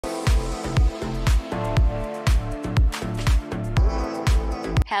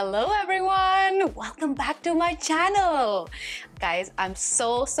Hello everyone! Welcome back to my channel! Guys, I'm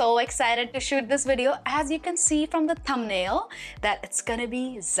so excited to shoot this video. As you can see from the thumbnail that it's gonna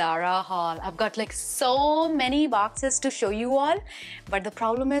be Zara haul. I've got like so many boxes to show you all, but the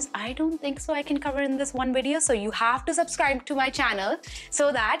problem is I don't think so I can cover in this one video, so you have to subscribe to my channel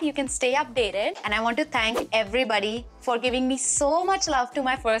so that you can stay updated. And I want to thank everybody for giving me so much love to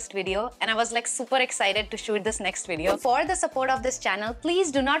my first video, and I was like super excited to shoot this next video. For the support of this channel,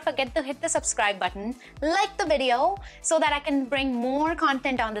 please do not forget to hit the subscribe button, like the video so that I can bring more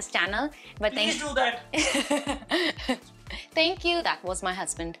content on this channel. But please do that. Thank you. That was my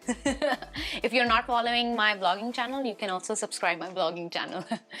husband. If you're not following my vlogging channel, you can also subscribe my vlogging channel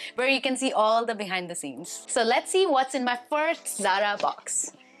where you can see all the behind the scenes. So let's see what's in my first Zara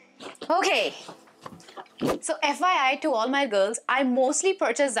box. Okay. So FYI to all my girls, I mostly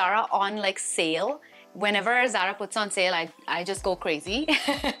purchase Zara on like sale. Whenever Zara puts on sale, I just go crazy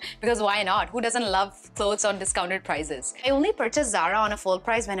because why not? Who doesn't love clothes on discounted prices? I only purchase Zara on a full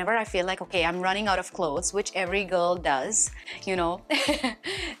price whenever I feel like, okay, I'm running out of clothes, which every girl does, you know.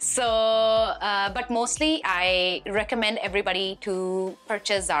 So, but mostly I recommend everybody to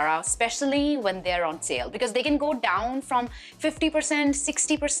purchase Zara, especially when they're on sale, because they can go down from 50%,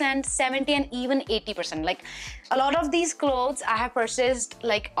 60%, 70%, and even 80%. Like a lot of these clothes I have purchased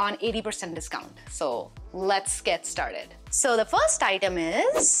like on 80% discount. So let's get started. So the first item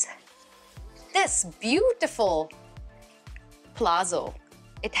is this beautiful palazzo.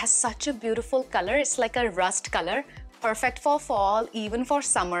 It has such a beautiful color. It's like a rust color, perfect for fall, even for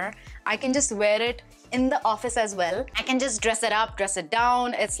summer. I can just wear it in the office as well. I can just dress it up, dress it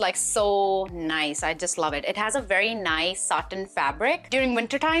down. It's like so nice. I just love it. It has a very nice satin fabric. During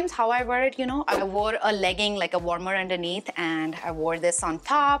winter times, how I wear it, you know, I wore a legging, like a warmer underneath, and I wore this on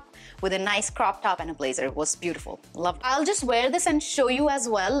top with a nice crop top and a blazer. It was beautiful. Loved it. I'll just wear this and show you as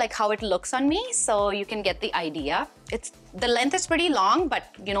well, like how it looks on me, so you can get the idea. The length is pretty long, but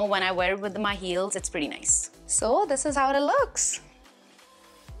you know, when I wear it with my heels, it's pretty nice. So this is how it looks.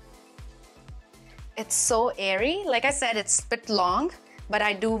 It's so airy. Like I said, it's a bit long, but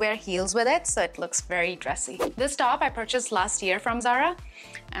I do wear heels with it, so it looks very dressy. This top I purchased last year from Zara,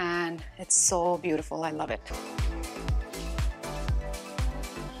 and it's so beautiful. I love it.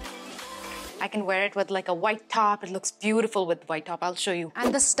 I can wear it with like a white top. It looks beautiful with white top. I'll show you.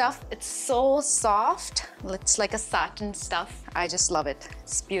 And the stuff, it's so soft. It's like a satin stuff. I just love it.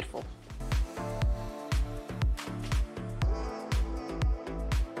 It's beautiful.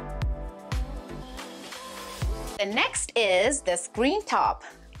 The next is this green top.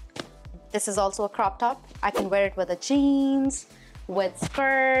 This is also a crop top. I can wear it with a jeans, with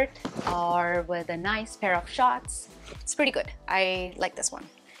skirt, or with a nice pair of shorts. It's pretty good. I like this one.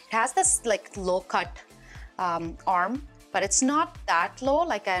 It has this like low cut arm, but it's not that low.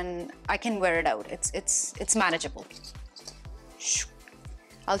 Like I can wear it out. It's manageable.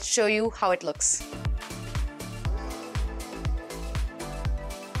 I'll show you how it looks.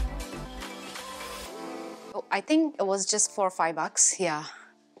 I think it was just $4 or $5, yeah.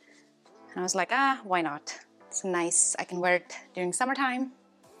 And I was like, why not? It's nice. I can wear it during summertime.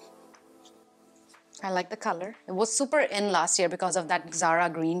 I like the color. It was super in last year because of that Zara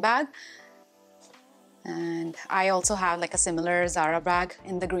green bag. And I also have like a similar Zara bag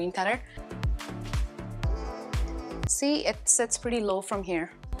in the green color. See, it sits pretty low from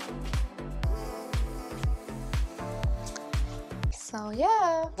here. So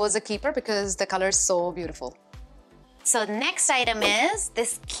yeah, it was a keeper because the color is so beautiful. So the next item is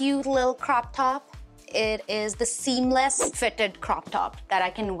this cute little crop top. It is the seamless fitted crop top that I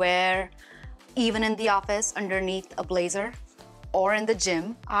can wear even in the office underneath a blazer or in the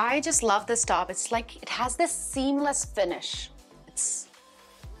gym. I just love this top. It's like, it has this seamless finish.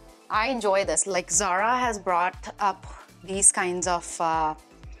 I enjoy this. Like Zara has brought up these kinds of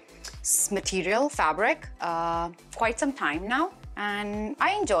material, fabric, quite some time now. And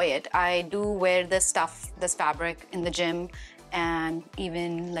I enjoy it. I do wear this stuff, this fabric in the gym and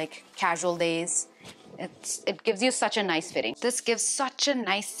even like casual days. It gives you such a nice fitting. This gives such a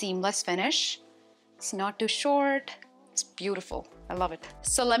nice seamless finish. It's not too short. It's beautiful. I love it.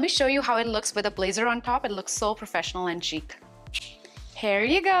 So let me show you how it looks with a blazer on top. It looks so professional and chic. Here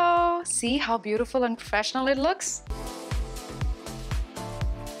you go. See how beautiful and professional it looks?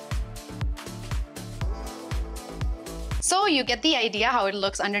 So you get the idea how it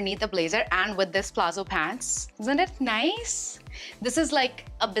looks underneath the blazer and with this palazzo pants. Isn't it nice? This is like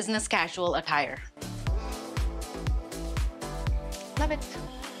a business casual attire. Love it.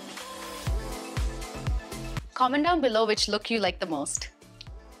 Comment down below which look you like the most.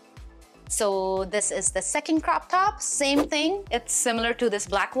 So this is the second crop top, same thing. It's similar to this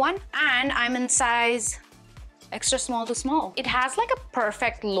black one, and I'm in size extra small to small. It has like a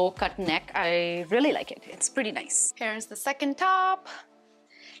perfect low cut neck. I really like it. It's pretty nice. Here's the second top.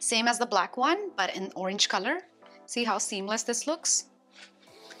 Same as the black one, but in orange color. See how seamless this looks?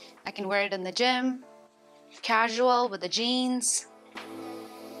 I can wear it in the gym, casual with the jeans.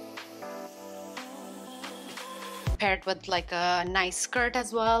 Paired with like a nice skirt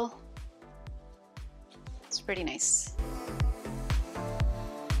as well. It's pretty nice.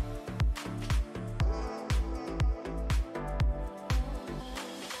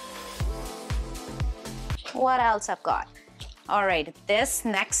 What else I've got? All right, this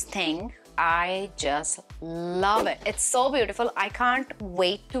next thing, I just love it. It's so beautiful. I can't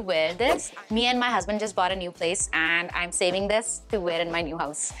wait to wear this. Me and my husband just bought a new place and I'm saving this to wear in my new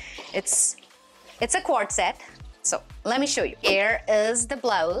house. It's a quad set. So let me show you. Here is the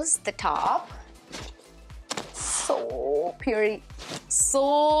blouse, the top. So pretty,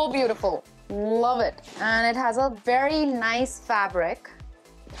 so beautiful. Love it. And it has a very nice fabric.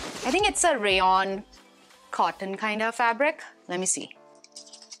 I think it's a rayon cotton kind of fabric. Let me see.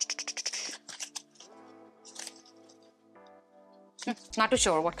 Not too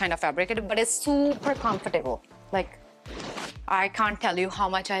sure what kind of fabric it is, but it's super comfortable. Like, I can't tell you how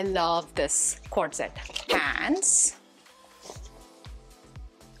much I love this corset. Pants.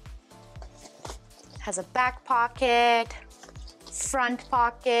 Has a back pocket, front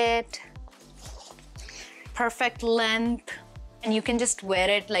pocket, perfect length. And you can just wear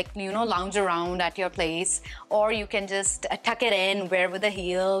it like, you know, lounge around at your place, or you can just tuck it in, wear with the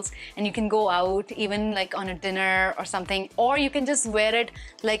heels, and you can go out even like on a dinner or something, or you can just wear it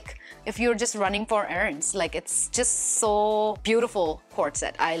like if you're just running for errands. Like, it's just so beautiful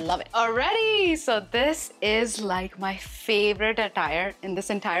corset. I love it. Alrighty, so this is like my favorite attire in this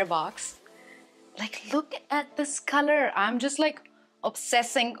entire box. Like, look at this color. I'm just like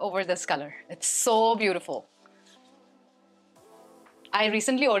obsessing over this color. It's so beautiful. I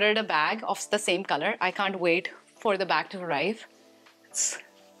recently ordered a bag of the same color. I can't wait for the bag to arrive. It's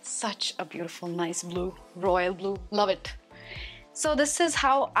such a beautiful, nice blue, royal blue. Love it. So this is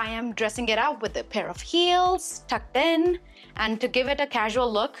how I am dressing it up, with a pair of heels tucked in, and to give it a casual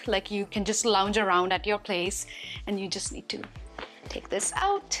look, like you can just lounge around at your place and you just need to take this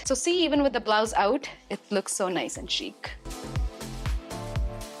out. So see, even with the blouse out, it looks so nice and chic.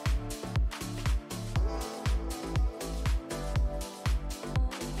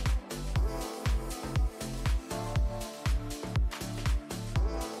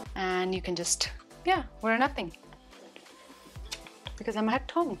 And you can just, yeah, wear nothing because I'm at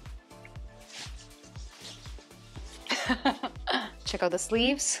home. Check out the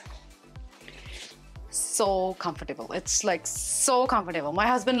sleeves. So comfortable. It's like so comfortable. My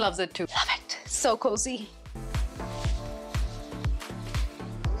husband loves it too. Love it. So cozy.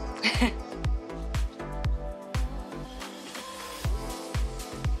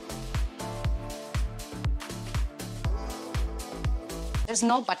 There's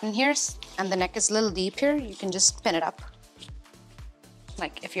no button here, and the neck is a little deep here. You can just pin it up.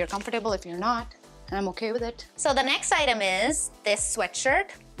 Like, if you're comfortable, if you're not, and I'm okay with it. So the next item is this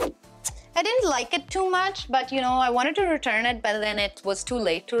sweatshirt. I didn't like it too much, but you know, I wanted to return it, but then it was too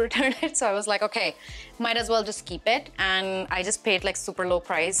late to return it. So I was like, okay, might as well just keep it. And I just paid like super low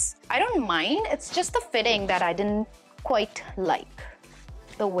price. I don't mind. It's just the fitting that I didn't quite like.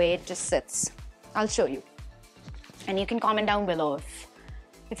 The way it just sits. I'll show you. And you can comment down below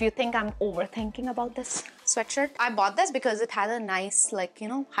if you think I'm overthinking about this sweatshirt. I bought this because it had a nice, like, you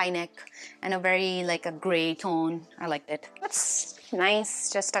know, high neck and a very like a gray tone. I liked it. It's nice,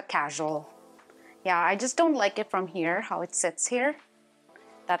 just a casual. Yeah, I just don't like it from here, how it sits here.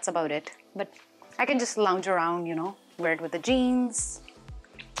 That's about it. But I can just lounge around, you know, wear it with the jeans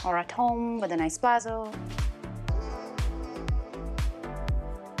or at home with a nice plazo.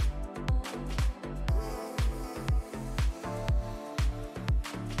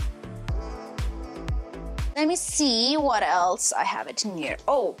 Let me see what else I have it in here.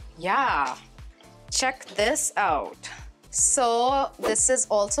 Oh, yeah. Check this out. So this is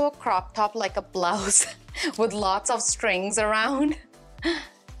also a crop top, like a blouse with lots of strings around.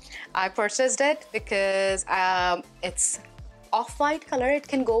 I purchased it because it's off-white color. It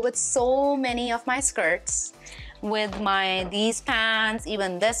can go with so many of my skirts, with these pants,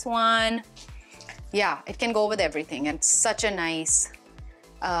 even this one. Yeah, it can go with everything. And it's such a nice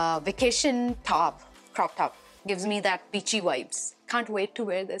vacation top. Crop top. Gives me that beachy vibes. Can't wait to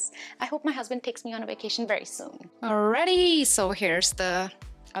wear this. I hope my husband takes me on a vacation very soon. Alrighty, so here's the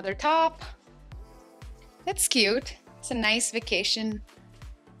other top. It's cute. It's a nice vacation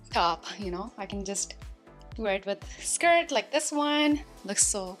top, you know. I can just wear it with skirt like this one. Looks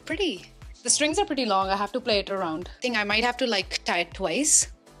so pretty. The strings are pretty long. I have to play it around. I think I might have to like tie it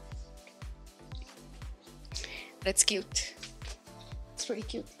twice. But it's cute. It's really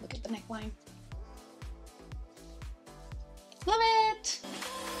cute. Look at the neckline. Love it!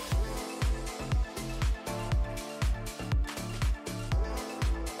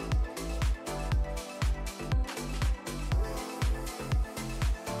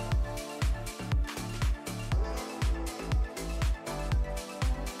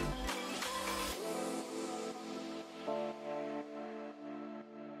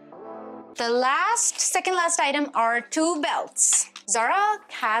 The second last item are two belts. Zara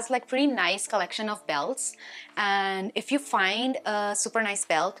has like pretty nice collection of belts, and if you find a super nice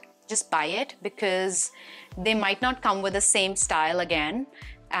belt, just buy it because they might not come with the same style again,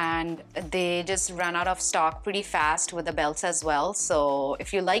 and they just run out of stock pretty fast with the belts as well. So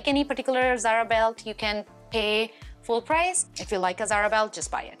if you like any particular Zara belt, you can pay full price. If you like a Zara belt,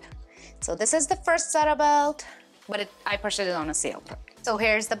 just buy it. So this is the first Zara belt, but I purchased it on a sale. So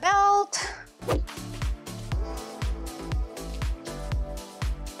here's the belt.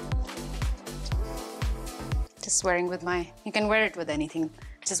 Just wearing with you can wear it with anything.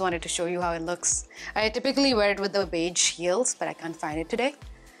 Just wanted to show you how it looks. I typically wear it with the beige heels, but I can't find it today.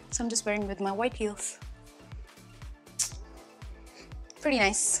 So I'm just wearing with my white heels. Pretty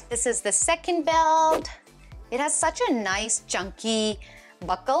nice. This is the second belt. It has such a nice chunky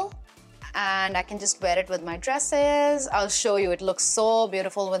buckle, and I can just wear it with my dresses. I'll show you, it looks so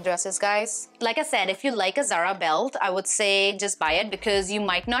beautiful with dresses, guys. Like I said, if you like a Zara belt, I would say just buy it because you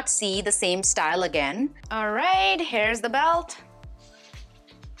might not see the same style again. All right, here's the belt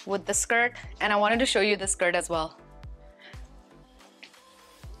with the skirt, and I wanted to show you the skirt as well.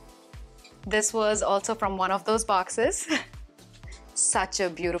 This was also from one of those boxes. Such a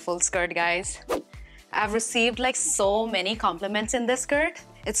beautiful skirt, guys. I've received like so many compliments in this skirt.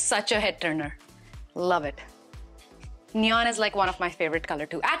 It's such a head turner. Love it. Neon is like one of my favorite color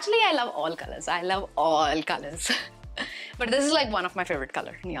too. Actually, I love all colors. I love all colors. But this is like one of my favorite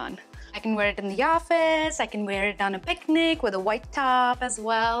color, neon. I can wear it in the office. I can wear it on a picnic with a white top as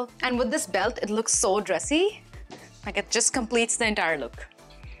well. And with this belt, it looks so dressy. Like it just completes the entire look.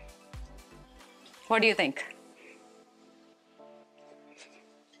 What do you think?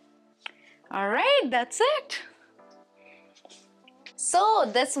 All right, that's it. So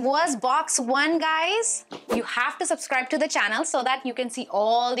this was box 1, guys. You have to subscribe to the channel so that you can see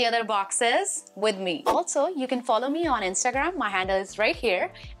all the other boxes with me. Also, you can follow me on Instagram. My handle is right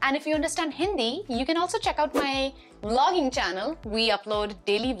here. And if you understand Hindi, you can also check out my vlogging channel. We upload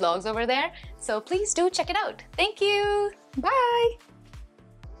daily vlogs over there. So please do check it out. Thank you. Bye.